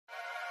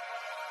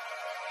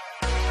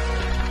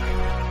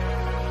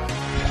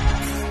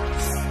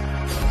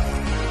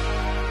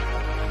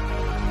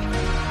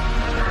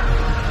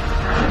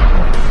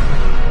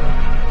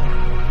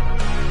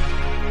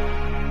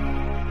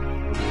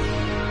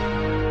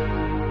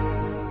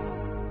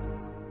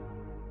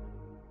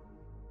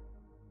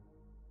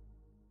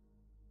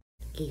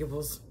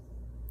Geekables.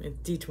 It's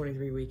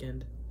D23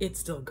 weekend. It's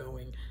still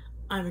going.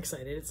 I'm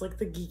excited. It's like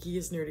the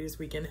geekiest, nerdiest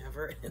weekend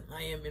ever, and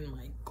I am in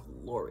my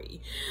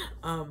glory.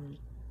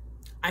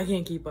 I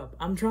can't keep up.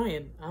 I'm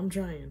trying.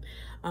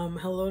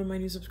 Hello to my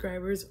new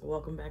subscribers.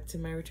 Welcome back to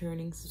my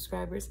returning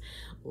subscribers.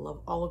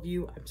 Love all of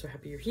you. I'm so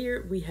happy you're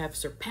here. We have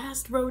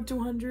surpassed Road to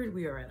 100.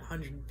 We are at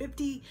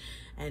 150,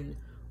 and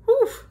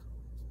whew,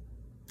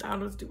 I don't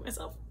know what to do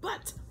myself,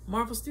 but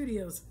Marvel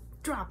Studios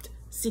dropped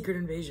Secret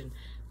Invasion.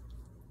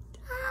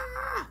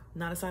 Ah,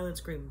 not a silent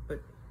scream,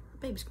 but a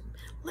baby scream.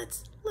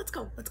 Let's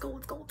go.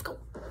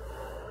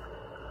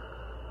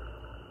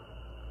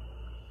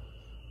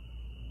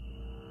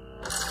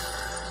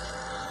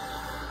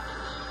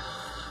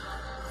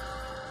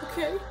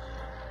 Okay.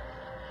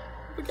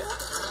 What we got?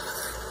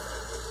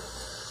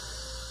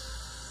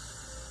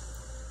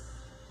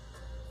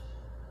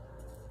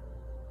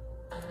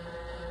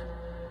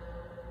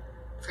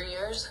 For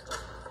years,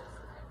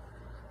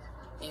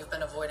 you've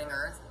been avoiding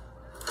Earth.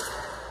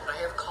 I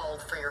have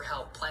called for your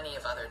help plenty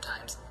of other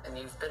times, and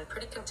you've been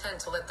pretty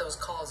content to let those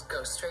calls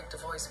go straight to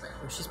voicemail.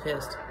 Oh, she's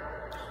pissed.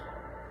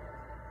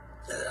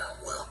 Yeah,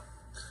 well,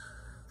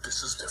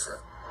 this is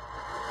different.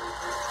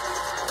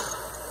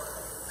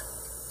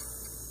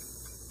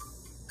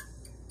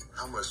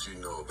 How much do you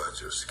know about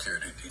your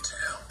security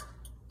detail?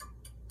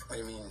 What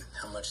do you mean,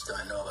 how much do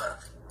I know about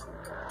it?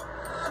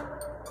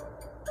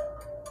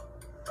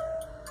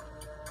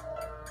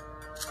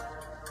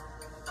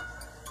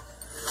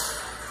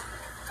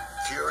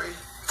 Fury,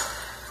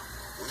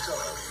 we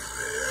gotta be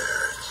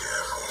very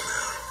careful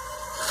now.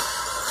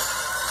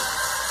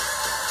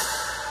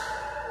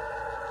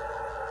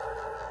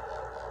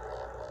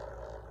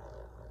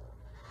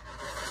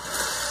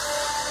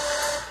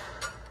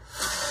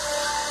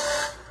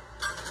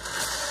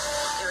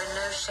 You're in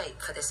no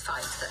shape for this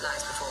fight that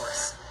lies before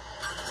us.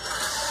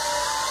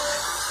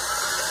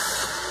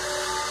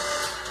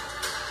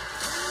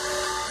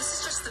 This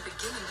is just the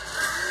beginning.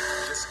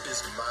 This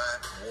is my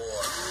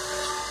war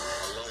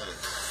alone.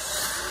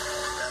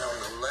 And I'm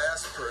the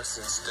last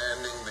person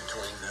standing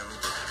between them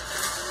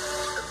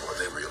and what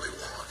they really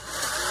want.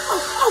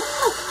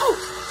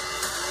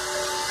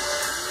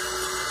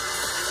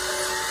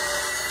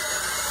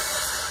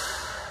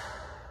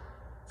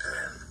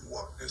 And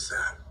what is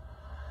that?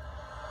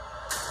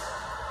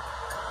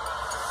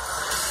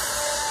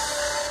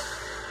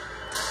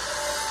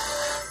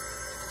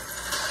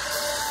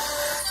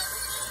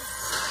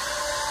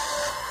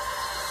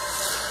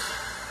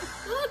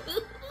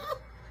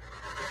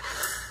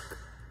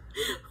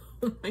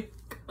 Oh my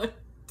god,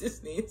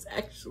 Disney is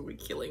actually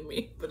killing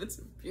me, but it's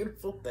a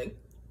beautiful thing.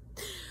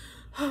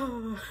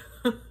 Oh,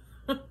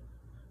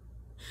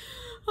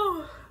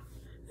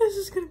 this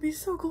is gonna be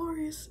so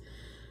glorious.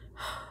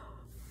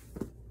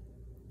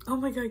 Oh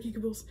my god,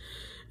 Geekables.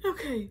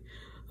 Okay,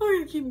 we're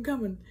gonna keep them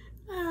coming.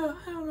 I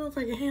don't know if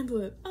I can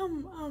handle it.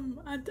 I'm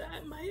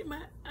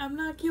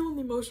not killing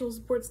the emotional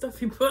support stuff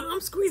you put.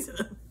 I'm squeezing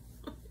him.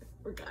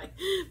 Poor guy.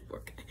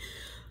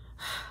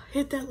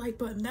 Hit that like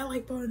button. That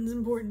like button is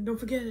important. Don't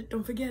forget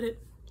it.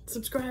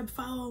 Subscribe,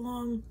 follow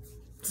along.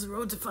 This is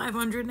road to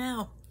 500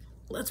 now.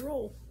 Let's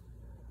roll.